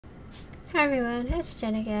Hi everyone, it's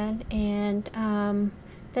Jen again, and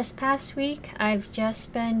this past week I've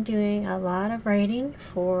just been doing a lot of writing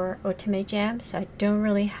for Ultimate Jam, so I don't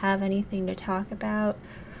really have anything to talk about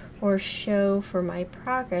or show for my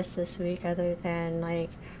progress this week other than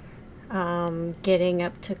like getting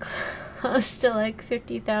up to close to like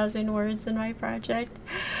 50,000 words in my project.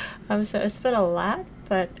 So it's been a lot,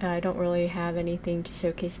 but I don't really have anything to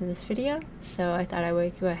showcase in this video, so I thought I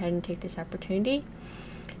would go ahead and take this opportunity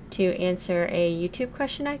to answer a YouTube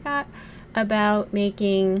question I got about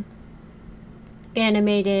making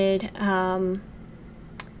animated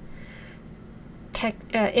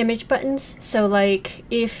image buttons. So like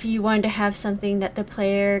if you want to have something that the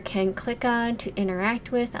player can click on to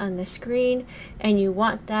interact with on the screen and you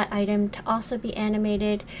want that item to also be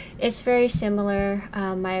animated, it's very similar,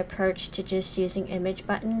 my approach to just using image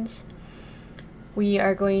buttons. We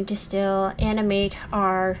are going to still animate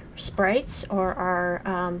our sprites or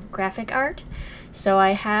our graphic art. So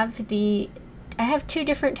I have two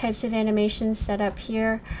different types of animations set up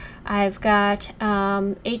here. I've got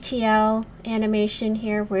ATL animation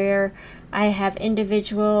here where I have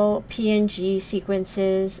individual PNG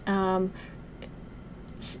sequences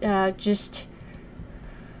just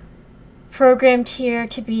programmed here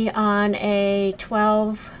to be on a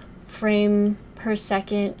 12 frame per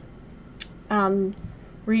second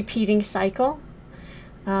repeating cycle.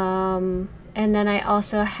 And then I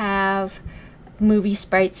also have movie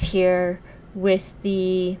sprites here with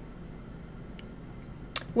the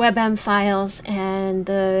WebM files and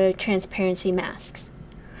the transparency masks.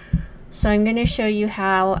 So I'm going to show you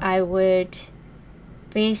how I would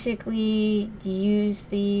basically use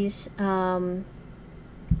these to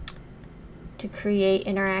create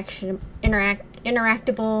interactable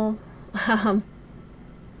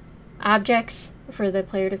objects for the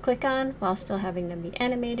player to click on while still having them be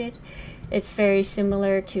animated. It's very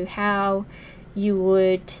similar to how you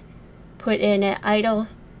would put in an idle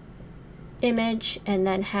image and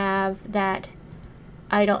then have that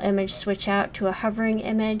idle image switch out to a hovering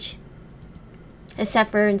image, except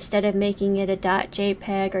for instead of making it a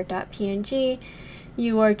 .jpeg or .png,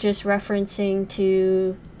 you are just referencing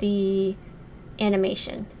to the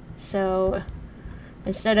animation. So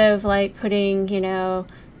instead of like putting, you know,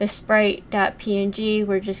 the sprite.png,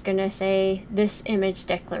 we're just going to say this image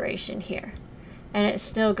declaration here. And it's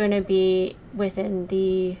still going to be within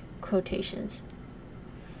the quotations.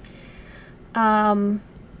 I'm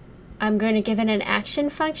going to give it an action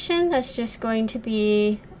function that's just going to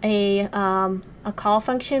be a call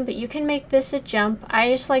function, but you can make this a jump. I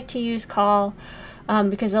just like to use call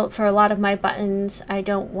because for a lot of my buttons, I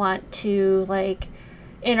don't want to like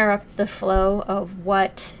interrupt the flow of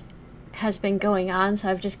what has been going on, so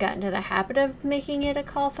I've just gotten to the habit of making it a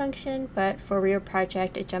call function, but for your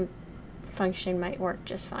project a jump function might work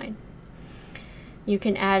just fine. You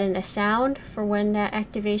can add in a sound for when that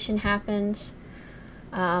activation happens.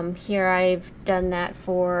 Here I've done that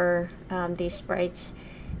for these sprites,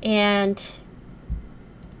 and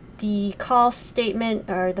the call statement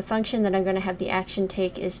or the function that I'm going to have the action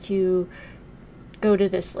take is to go to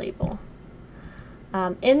this label.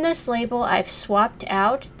 In this label, I've swapped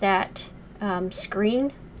out that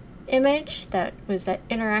screen image that was that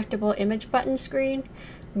interactable image button screen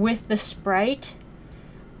with the sprite,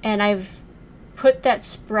 and I've put that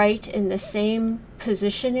sprite in the same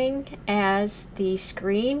positioning as the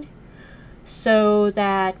screen so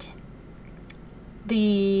that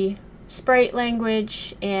the sprite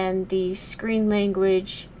language and the screen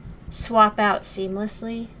language swap out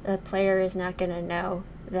seamlessly. The player is not going to know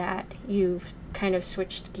that you've kind of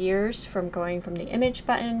switched gears from going from the image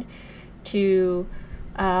button to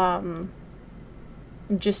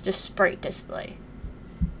just a sprite display.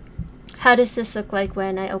 How does this look like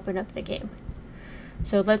when I open up the game?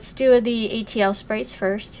 So let's do the ATL sprites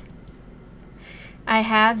first. I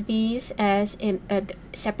have these as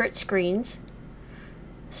separate screens.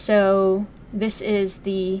 So this is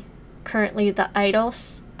currently the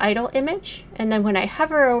idle image, and then when I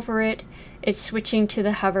hover over it, it's switching to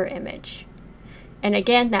the hover image. And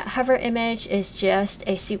again, that hover image is just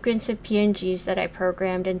a sequence of PNGs that I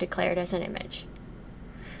programmed and declared as an image.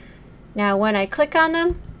 Now when I click on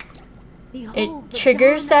them, it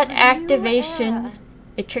triggers that activation.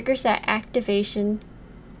 It triggers that activation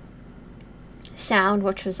sound,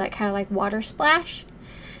 which was that kind of like water splash,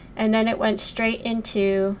 and then it went straight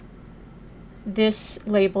into this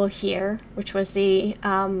label here, which was the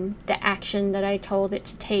action that I told it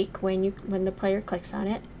to take when the player clicks on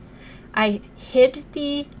it. I hid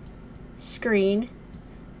the screen,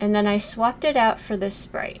 and then I swapped it out for this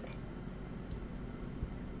sprite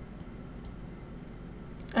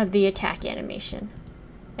of the attack animation.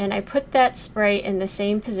 and I put that sprite in the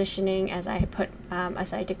same positioning as I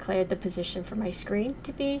declared the position for my screen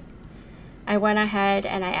to be. I went ahead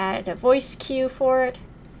and I added a voice cue for it,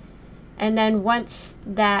 and then once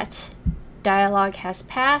that dialog has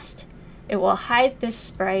passed, it will hide this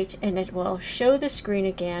sprite and it will show the screen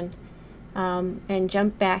again and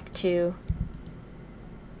jump back to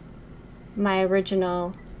my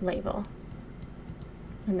original label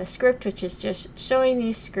and the script, which is just showing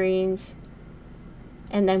these screens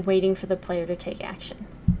and then waiting for the player to take action.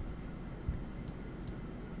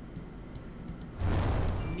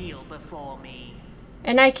 Kneel before me.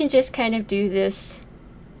 And I can just kind of do this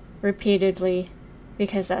repeatedly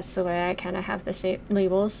because that's the way I kind of have the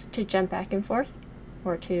labels to jump back and forth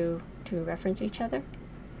or to reference each other.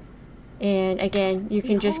 And again, you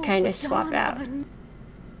can just kind of swap out.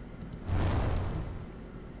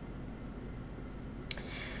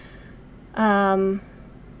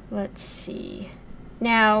 Let's see.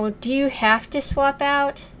 Now, do you have to swap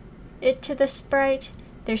out it to the sprite?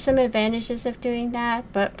 There's some advantages of doing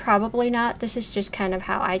that, but probably not. This is just kind of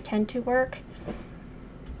how I tend to work.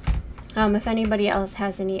 If anybody else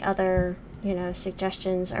has any other,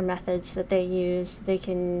 suggestions or methods that they use, they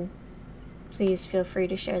can please feel free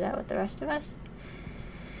to share that with the rest of us.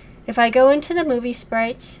 If I go into the movie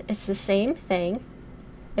sprites, it's the same thing,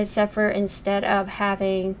 except for instead of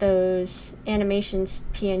having those animations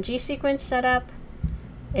PNG sequence set up,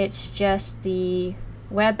 it's just the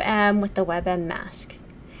WebM with the WebM mask.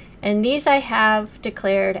 And these I have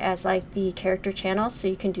declared as like the character channels, so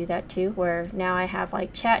you can do that too, where now I have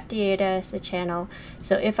like chat data as the channel.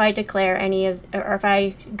 So if I declare any of, or if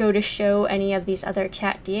I go to show any of these other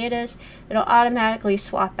chat dietas, it'll automatically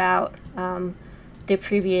swap out the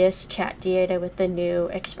previous chat data with the new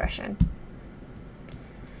expression.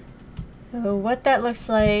 So what that looks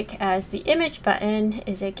like as the image button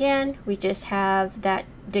is, again, we just have that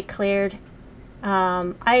declared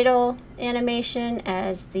idle animation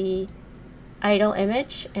as the idle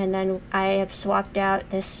image, and then I have swapped out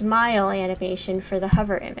the smile animation for the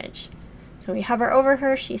hover image. So we hover over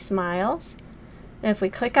her, she smiles. And if we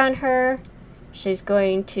click on her, she's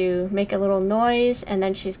going to make a little noise, and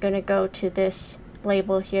then she's going to go to this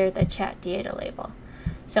label here, the chat data label.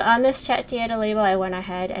 So on this chat data label, I went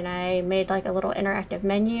ahead and I made like a little interactive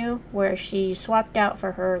menu where she swapped out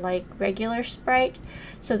for her like regular sprite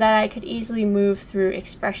so that I could easily move through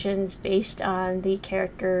expressions based on the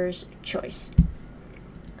character's choice.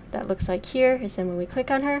 What that looks like here is then when we click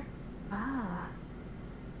on her,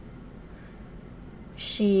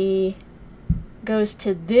 she goes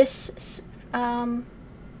to this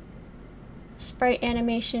sprite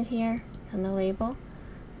animation here on the label.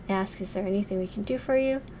 Ask, is there anything we can do for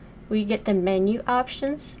you? We get the menu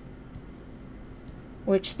options,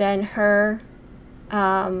 which then her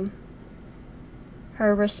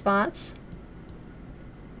response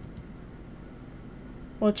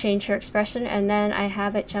will change her expression, and then I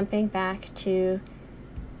have it jumping back to,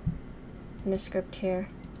 in the script here,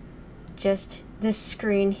 just this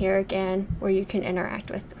screen here again where you can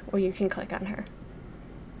interact with, where you can click on her.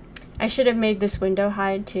 I should have made this window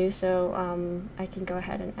hide too, so I can go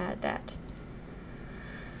ahead and add that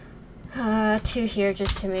to here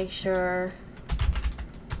just to make sure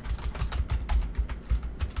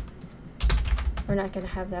we're not going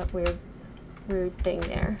to have that weird thing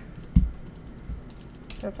there.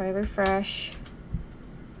 So if I refresh,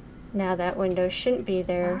 now that window shouldn't be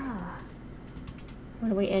there.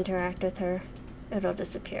 When we interact with her, it'll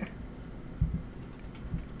disappear.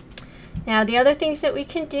 Now the other things that we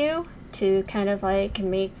can do to kind of like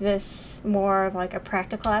make this more of like a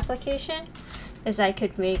practical application is I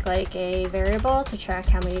could make like a variable to track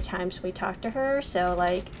how many times we talk to her. So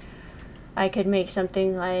like I could make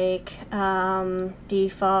something like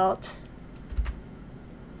default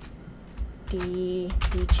D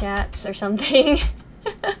chats or something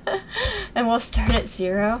and we'll start at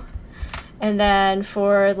 0. And then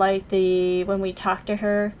for like when we talk to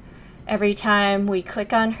her, every time we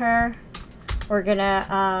click on her, we're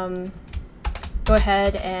gonna go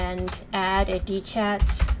ahead and add a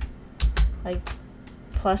dchats like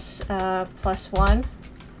plus 1,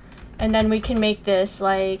 and then we can make this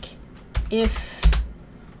like if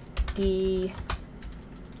dchats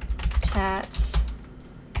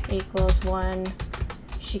equals 1,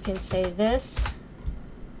 she can say this.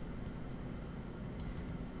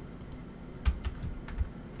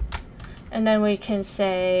 And then we can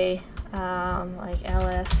say like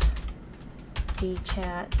lf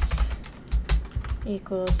dchats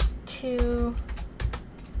equals 2.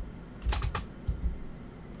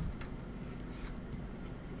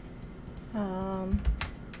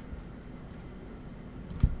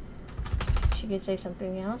 She could say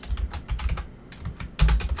something else.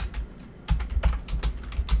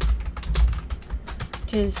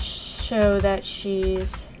 To show that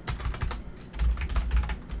she's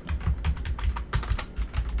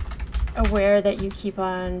aware that you keep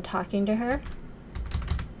on talking to her.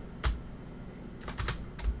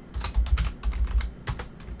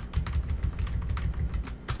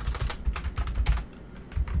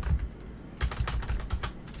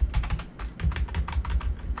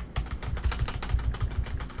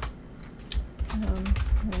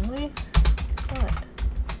 Really? What?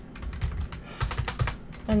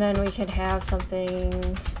 And then we could have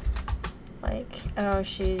something like, oh,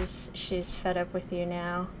 she's fed up with you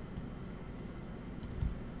now.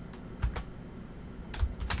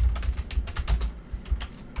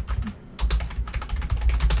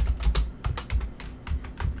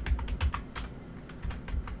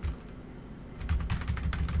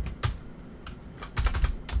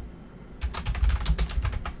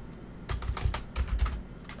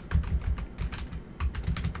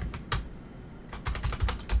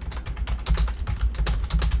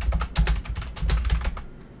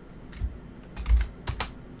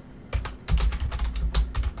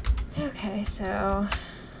 Okay, so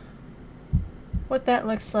what that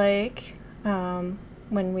looks like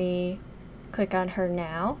when we click on her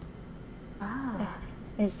now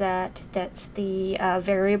is that's the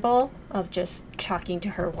variable of just talking to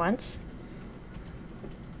her once.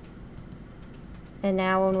 And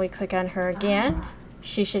now when we click on her again,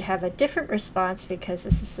 she should have a different response because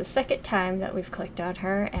this is the second time that we've clicked on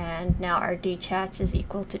her, and now our dchats is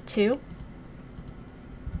equal to 2.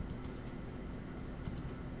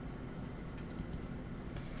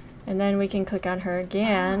 And then we can click on her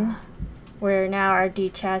again, where now our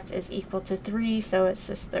dchats is equal to 3, so it's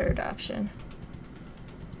this third option.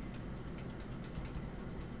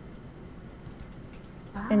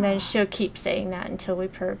 And then she'll keep saying that until we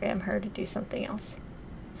program her to do something else.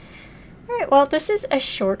 Alright, well, this is a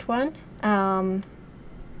short one. I'm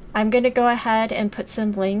going to go ahead and put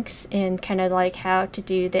some links in kind of like how to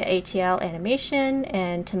do the ATL animation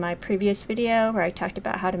and to my previous video where I talked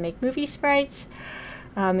about how to make movie sprites.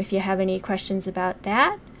 If you have any questions about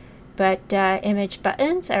that. But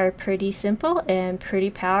Imagebuttons are pretty simple and pretty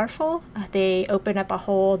powerful. They open up a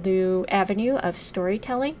whole new avenue of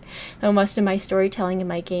storytelling. Now, most of my storytelling in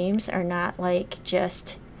my games are not like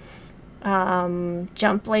just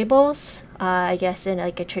jump labels, I guess in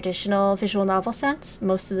like a traditional visual novel sense.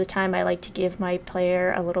 Most of the time I like to give my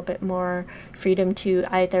player a little bit more freedom to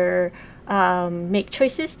either make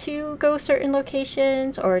choices to go certain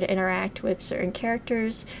locations or to interact with certain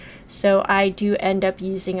characters. So I do end up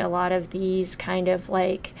using a lot of these kind of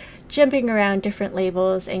like jumping around different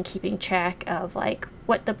labels and keeping track of like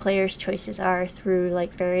what the player's choices are through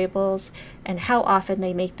like variables and how often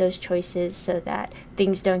they make those choices so that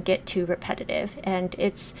things don't get too repetitive. And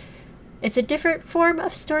it's a different form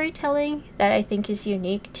of storytelling that I think is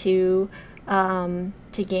unique to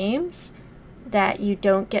games that you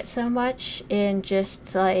don't get so much in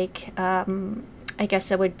just like I guess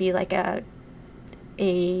it would be like a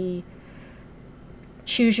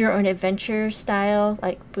choose your own adventure style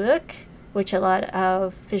like book, which a lot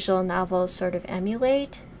of visual novels sort of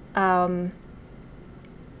emulate. I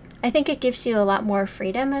think it gives you a lot more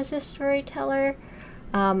freedom as a storyteller,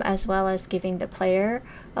 as well as giving the player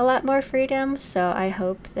a lot more freedom. So I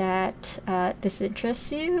hope that this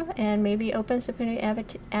interests you and maybe opens up a new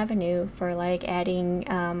avenue for like adding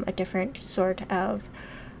a different sort of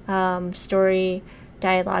story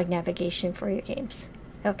dialogue navigation for your games.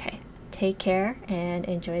 Okay, take care and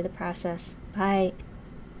enjoy the process. Bye.